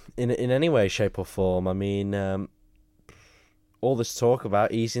 In any way, shape or form. I mean, all this talk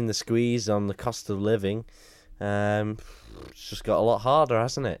about easing the squeeze on the cost of living, it's just got a lot harder,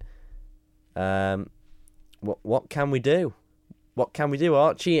 hasn't it? What can we do? What can we do,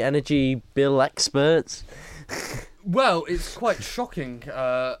 Archie? Energy bill experts? Well, it's quite shocking,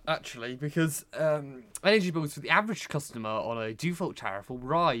 actually, because energy bills for the average customer on a default tariff will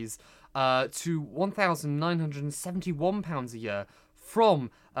rise to £1,971 a year from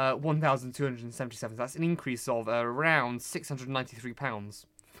 £1,277. That's an increase of around £693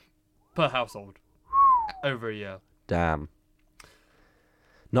 per household over a year. Damn.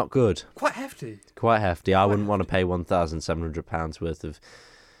 Not good. Quite hefty. Quite hefty. I wouldn't want to pay £1,700 worth of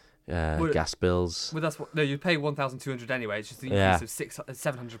gas bills. Well, that's what. No, you pay £1,200 anyway. It's just the increase of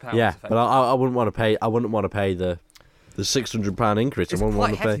 £700. Yeah, but I wouldn't want to pay. I wouldn't want to pay the £600 increase. It's I wouldn't quite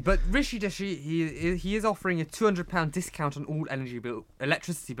want to hefty. pay. But Rishi Rishi, he is offering a £200 discount on all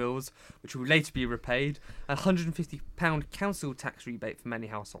electricity bills, which will later be repaid, and £150 council tax rebate for many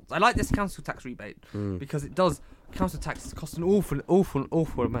households. I like this council tax rebate because it does. Council taxes cost an awful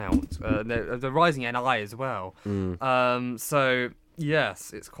amount. They're rising NI as well. So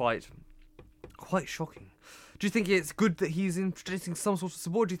yes, it's quite shocking. Do you think it's good that he's introducing some sort of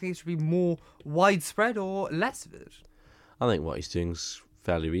support? Do you think it should be more widespread or less of it? I think what he's doing is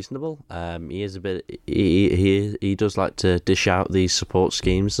fairly reasonable. He is a bit. He does like to dish out these support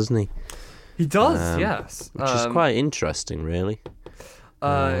schemes, doesn't he? He does, yes. Which is quite interesting, really.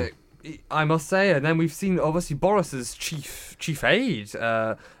 I must say, and then we've seen obviously Boris's chief aide,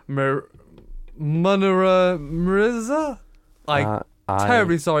 Munira Mirza. I'm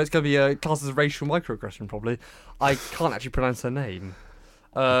terribly sorry. It's going to be a class as a racial microaggression, probably. I can't actually pronounce her name.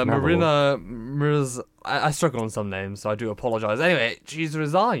 Marina Mirza. I struggle on some names, so I do apologise. Anyway, she's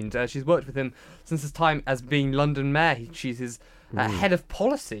resigned. She's worked with him since his time as being London mayor. She's his head of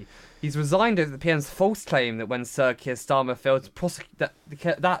policy. He's resigned over the PM's false claim that when Sir Keir Starmer failed to prosecute Sir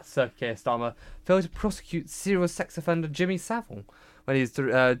Keir Starmer failed to prosecute serial sex offender Jimmy Savile when he was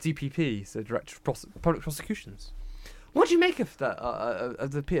DPP, so Director of Public Prosecutions. What do you make of that?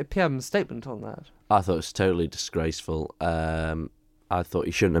 Of the PM's statement on that? I thought it was totally disgraceful. I thought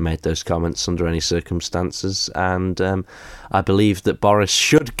he shouldn't have made those comments under any circumstances, and I believe that Boris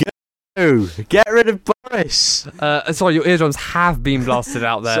should go. Get rid of Boris. Sorry, your eardrums have been blasted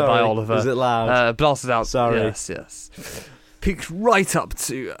out there by Oliver. Is it loud? Blasted out. Sorry. Yes. Picked right up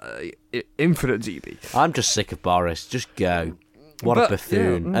to infinite dB. I'm just sick of Boris. Just go. What a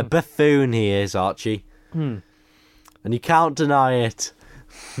buffoon. Yeah, A buffoon he is, Archie. And you can't deny it.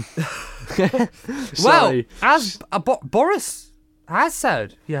 Well, as Boris has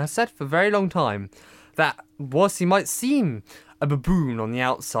said, he has said for a very long time that whilst he might seem a baboon on the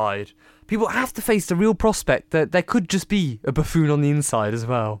outside, people have to face the real prospect that there could just be a buffoon on the inside as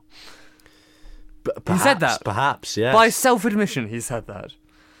well. He said that. Perhaps, yes. By self-admission, he said that.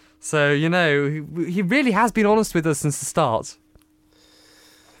 So, he really has been honest with us since the start.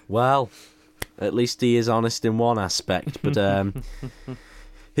 Well, at least he is honest in one aspect, but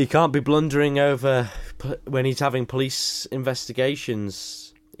he can't be blundering over when he's having police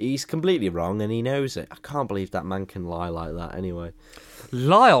investigations. He's completely wrong, and he knows it. I can't believe that man can lie like that anyway.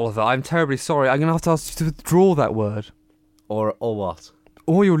 Lie, Oliver? I'm terribly sorry. I'm going to have to ask you to withdraw that word. Or what?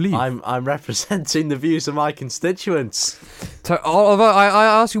 Or you'll leave. I'm representing the views of my constituents. So, Oliver, I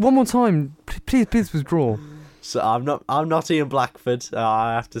ask you one more time. Please withdraw. So I'm not Ian Blackford,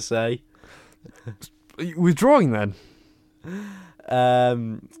 I have to say. Are you withdrawing then?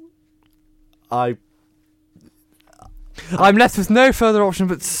 I'm left with no further option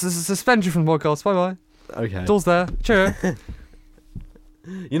but suspend you from the podcast. Bye bye. Okay. Door's there. Cheerio.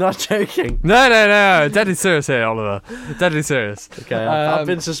 You're not joking? No. Deadly serious here, Oliver. Deadly serious. Okay, I've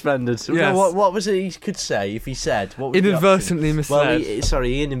been suspended. Yes. What was it he could say if he said? What was inadvertently misled. Well,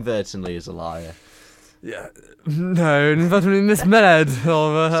 he inadvertently is a liar. Yeah. No, inadvertently misled,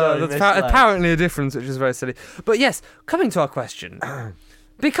 Oliver. Sorry, That's apparently a difference, which is very silly. But yes, coming to our question.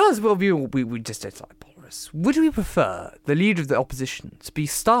 Because we just don't like Boris, would we prefer the leader of the opposition to be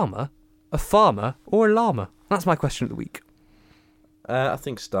Starmer, a farmer, or a llama? That's my question of the week. I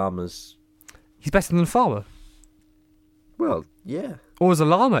think Starmer's... He's better than a farmer. Well, yeah. Or is a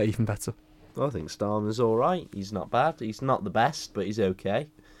llama even better? I think Starmer's alright. He's not bad. He's not the best, but he's okay.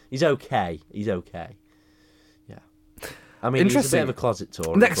 He's okay. Yeah. I mean, he's a Interesting. bit of a closet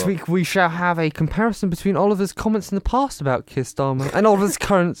Tory. Next but- week we shall have a comparison between Oliver's comments in the past about Keir Starmer and Oliver's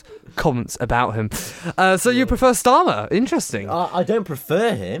current comments about him. So you prefer Starmer? Interesting. I don't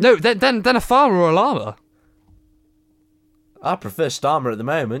prefer him. No, then a farmer or a llama? I prefer Starmer at the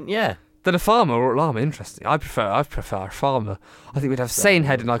moment, yeah. Then a farmer or a llama? Interesting. I prefer a farmer. I think we'd have sane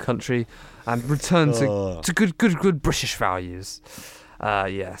head in our country and return to good British values.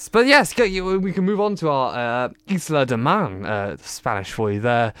 Yes. But yes, we can move on to our Isla de Man, Spanish for you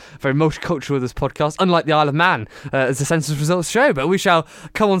there. Very multicultural, this podcast, unlike the Isle of Man, as the census results show. But we shall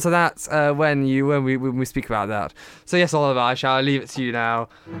come on to that when we speak about that. So yes, Oliver, I shall leave it to you now.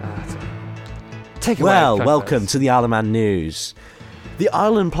 Take it away. Well, Fred welcome first. to the Isle of Man news. The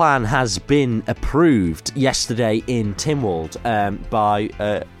island plan has been approved yesterday in Tynwald by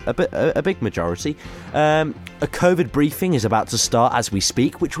a big majority. A COVID briefing is about to start as we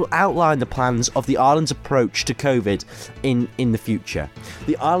speak, which will outline the plans of the island's approach to COVID in the future.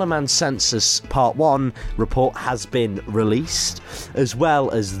 The Isle of Man Census Part 1 report has been released. As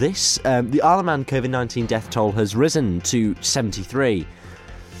well as this, the Isle of Man COVID-19 death toll has risen to 73.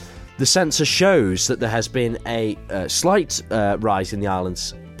 The census shows that there has been a slight rise in the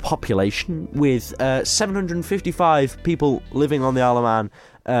island's population, with 755 people living on the Isle of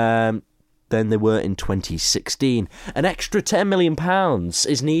Man than there were in 2016. An extra £10 million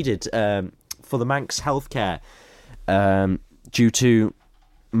is needed for the Manx healthcare due to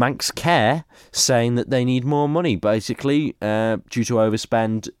Manx Care saying that they need more money, basically, due to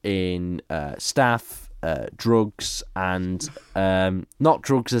overspend in staff, drugs, and not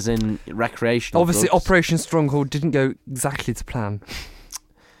drugs as in recreational Obviously, drugs. Operation Stronghold didn't go exactly to plan.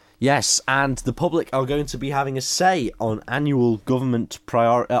 Yes, and the public are going to be having a say on annual government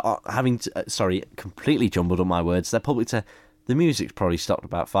completely jumbled up my words. They're public to... The music's probably stopped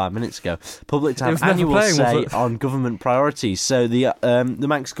about 5 minutes ago. Public to It was have never annual playing, was say it? on government priorities. So the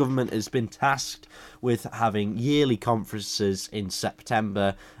Manx government has been tasked with having yearly conferences in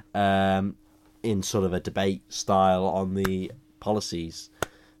September, in sort of a debate style on the policies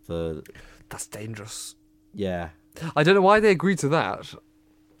for... That's dangerous. Yeah. I don't know why they agreed to that.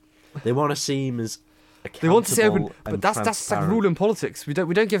 They want to seem as They want to stay open, accountable but and that's like transparent. rule in politics. We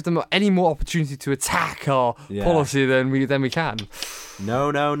don't give them any more opportunity to attack our Yeah. policy than we can.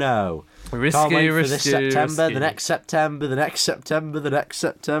 No. Risky, Can't wait for risky, this September, risky. the next September, the next September, the next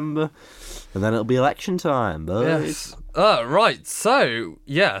September. And then it'll be election time, boys. Yes. Right. So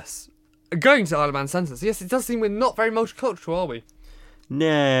yes, going to Isle of Man census. Yes, it does seem we're not very multicultural, are we?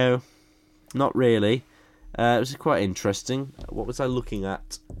 No, not really. It was quite interesting. What was I looking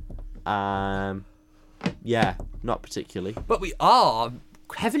at? Yeah, not particularly. But we are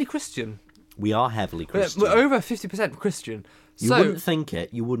heavily Christian. We are heavily Christian. We're over 50% Christian. You So, wouldn't think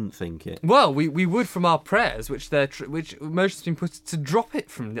it. You wouldn't think it. well, we would from our prayers, which most has been put to drop it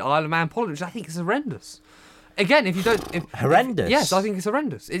from the Isle of Man policy, which I think is horrendous. Again, if you don't... Horrendous? Yes, I think it's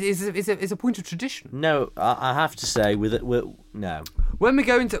horrendous. It's a point of tradition. No, I have to say, no. When we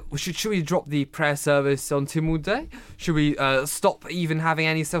go into... Should we drop the prayer service on Tynwald Day? Should we stop even having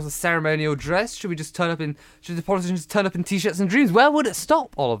any sort of ceremonial dress? Should we just turn up in... Should the politicians turn up in T-shirts and dreams? Where would it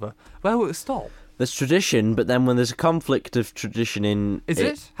stop, Oliver? Where would it stop? There's tradition, but then when there's a conflict of tradition in... Is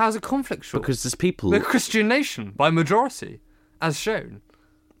it? How's it conflictual? Because there's people... We're a Christian nation, by majority, as shown.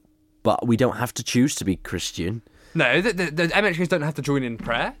 But we don't have to choose to be Christian. No, the MHKs don't have to join in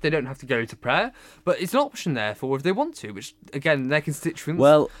prayer. They don't have to go to prayer. But it's an option there for if they want to, which, again, their constituents...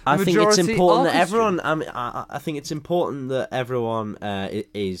 Well, I the think it's majority important are that Christian. everyone... I think it's important that everyone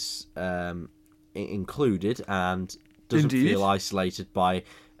is included and doesn't Indeed. feel isolated by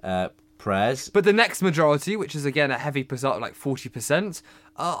prayers. But the next majority, which is, again, a heavy percent, like 40%,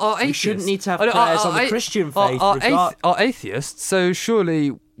 are atheists. We shouldn't need to have Oh, no, prayers on the Christian faith. Are atheists, so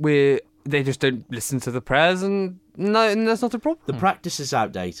surely they just don't listen to the prayers, and that's not a problem. The practice is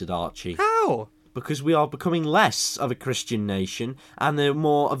outdated, Archie. How? Because we are becoming less of a Christian nation and they're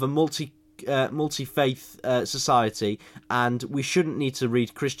more of a multi-faith society, and we shouldn't need to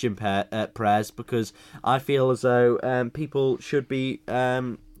read Christian prayers, because I feel as though people should be...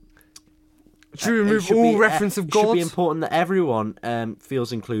 Should we remove all reference of It should God? be important that everyone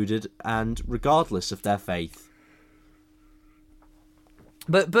feels included, and regardless of their faith.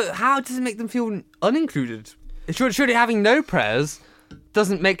 But how does it make them feel unincluded? Surely having no prayers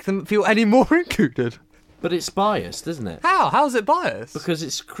doesn't make them feel any more included. But it's biased, isn't it? How? How's it biased? Because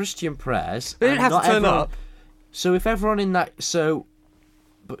it's Christian prayers. They don't and have not to turn everyone- up. So if everyone in that...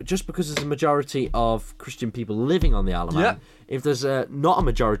 But just because there's a majority of Christian people living on the Isle of Man, Yeah. if there's not a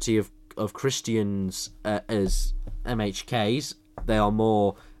majority of Christians as MHKs, they are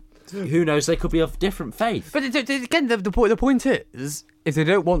more who knows? They could be of different faith. But again, the point is, if they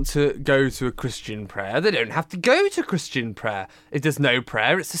don't want to go to a Christian prayer, they don't have to go to Christian prayer. If there's no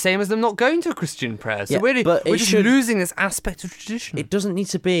prayer, it's the same as them not going to a Christian prayer. So we're just losing this aspect of tradition. It doesn't need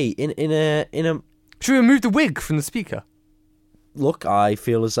to be in a. Should we remove the wig from the speaker? Look, I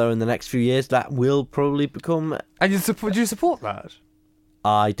feel as though in the next few years that will probably become. And do you support that?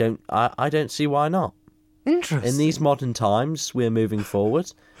 I don't see why not. Interesting. In these modern times, we're moving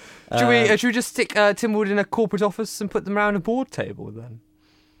forward. Should we just stick Tim Wood in a corporate office and put them around a board table then?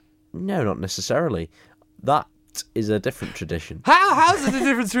 No, not necessarily. That is a different tradition. How's it a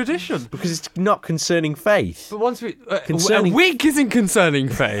different tradition? Because it's not concerning faith. But once a wig isn't concerning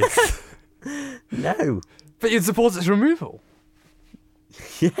faith. No. But you'd support its removal.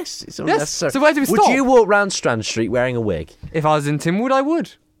 Yes, it's unnecessary. So where do we stop? Would you walk round Strand Street wearing a wig? If I was in Tim Wood, I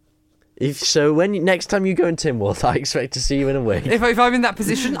would. If so, next time you go in Timworth, I expect to see you in a wig. If I'm in that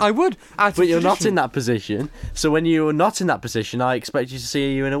position, I would. But you're not in that position. So when you're not in that position, I expect you to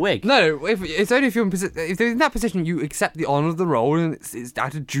see you in a wig. No, it's only if you're if they're in that position, you accept the honour of the role, and it's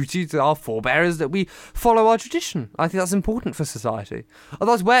out of duty to our forebearers that we follow our tradition. I think that's important for society.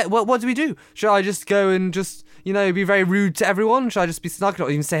 Otherwise, what do we do? Should I just go and just be very rude to everyone? Should I just be snug, not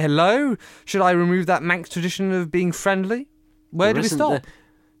even say hello? Should I remove that Manx tradition of being friendly? Where do we stop?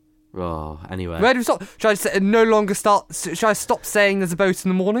 Oh, anyway. Where do we stop? Should I stop saying there's a boat in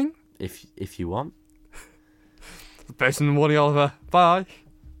the morning? If you want. Boat in the morning, Oliver. Bye.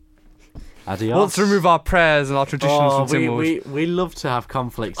 Adios. Let's remove our prayers and our traditions from Timwood. We love to have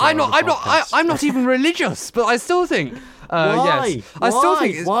conflicts. I'm not even religious, but I still think. Why? Yes, I still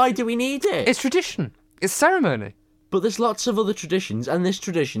think. Why do we need it? It's tradition. It's ceremony. But there's lots of other traditions, and this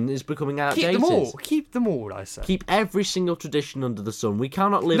tradition is becoming outdated. Keep them all, I say. Keep every single tradition under the sun. We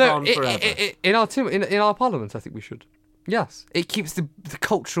cannot live on forever. In our parliament, I think we should. Yes. It keeps the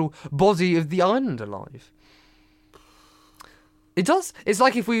cultural body of the island alive. It does. It's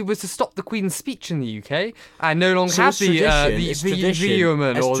like if we were to stop the Queen's speech in the UK and no longer have the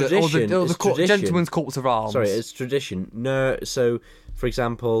yeoman or the gentleman's courts of arms. Sorry, it's tradition. No, so, for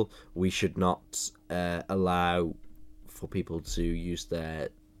example, we should not allow for people to use their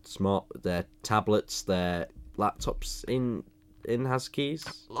tablets, their laptops in house keys.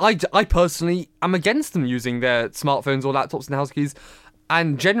 I personally am against them using their smartphones or laptops in house keys,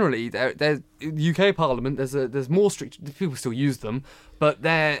 and generally, there's UK Parliament. There's more strict. People still use them, but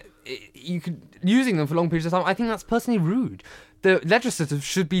using them for long periods of time. I think that's personally rude. The legislators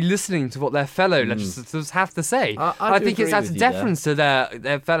should be listening to what their fellow legislators have to say. I think it's out of deference to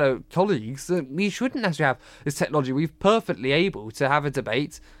their fellow colleagues that we shouldn't necessarily have this technology. We're perfectly able to have a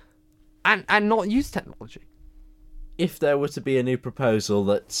debate and not use technology. If there were to be a new proposal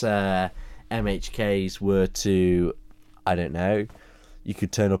that MHKs were to, I don't know, you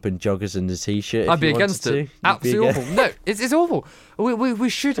could turn up in joggers and a t-shirt. I'd be against it. Absolutely awful. No, it's awful. We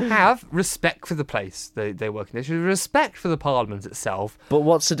should have respect for the place they work in. There should be respect for the Parliament itself. But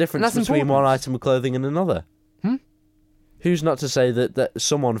what's the difference between one item of clothing and another? Who's not to say that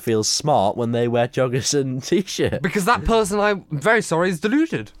someone feels smart when they wear joggers and t-shirt? Because that person, I'm very sorry, is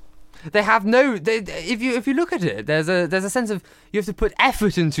deluded. They have if you look at it, there's a sense of you have to put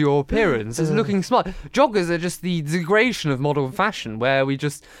effort into your appearance as looking smart. Joggers are just the degradation of modern fashion, where they're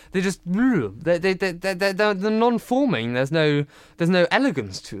non-forming. There's no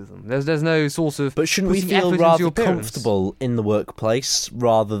elegance to them. There's no sort of. But shouldn't we feel rather comfortable in the workplace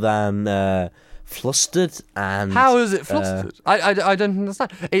rather than flustered? And how is it flustered? I don't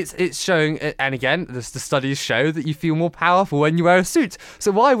understand. It's showing, and again, the studies show that you feel more powerful when you wear a suit.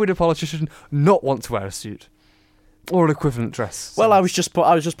 So why would a politician not want to wear a suit or an equivalent dress? Well, I was just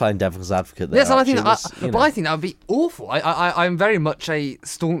playing devil's advocate there. Yes, and I think that would be awful. I'm very much a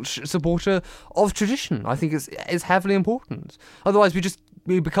staunch supporter of tradition. I think it's heavily important. Otherwise,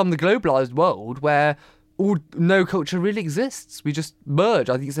 we become the globalized world where no culture really exists. We just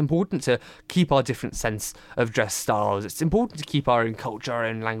merge. I think it's important to keep our different sense of dress styles. It's important to keep our own culture, our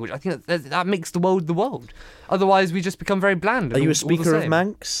own language. I think that makes the world the world. Otherwise, we just become very bland. Are you a speaker of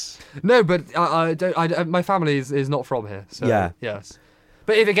Manx? No, but I don't. My family is not from here. So, yeah. Yes.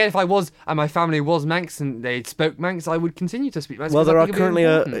 But if I was, and my family was Manx and they spoke Manx, I would continue to speak Manx. Well, there are currently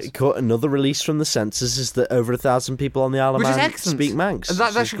another release from the census is that over 1,000 people on the Isle of Man speak Manx.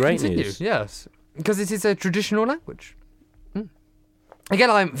 That should great continue. News. Yes. Because it is a traditional language. Again,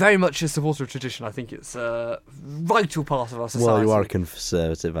 I'm very much a supporter of tradition. I think it's a vital part of our society. Well, you are a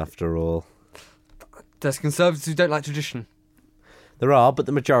conservative after all. There's conservatives who don't like tradition. There are, but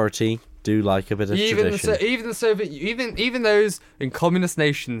the majority do like a bit of tradition. Even those in communist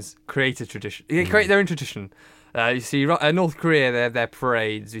nations create a tradition. They create their own tradition. You see North Korea, they have their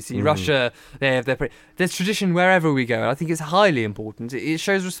parades. You see Russia, they have their parades. There's tradition wherever we go, and I think it's highly important. It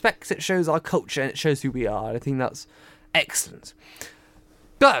shows respect, it shows our culture, and it shows who we are. And I think that's excellent.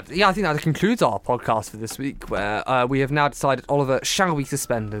 But, yeah, I think that concludes our podcast for this week, where we have now decided Oliver shall be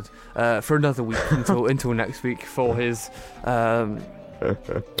suspended for another week until next week for his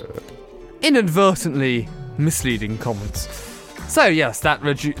inadvertently misleading comments. So, yes, that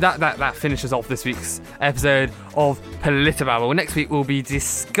finishes off this week's episode of Politibabble. Next week we'll be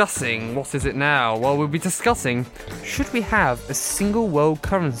discussing, what is it now? Well, we'll be discussing, should we have a single world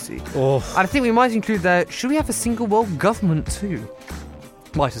currency? Oh. And I think we might include there, should we have a single world government too?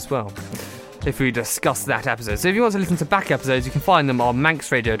 Might as well, if we discuss that episode. So if you want to listen to back episodes, you can find them on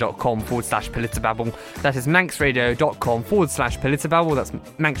manxradio.com/Politibabble. That is manxradio.com/Politibabble. That's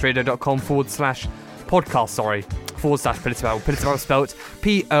manxradio.com/podcast, /Politibabble. Politibabble spelt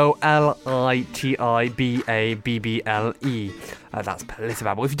POLITIBABBLE. That's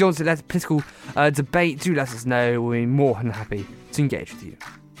Politibabble. If you don't want to let a political debate, do let us know. We'll be more than happy to engage with you.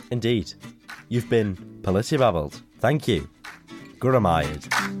 Indeed. You've been Politibabbled. Thank you. Guramaid.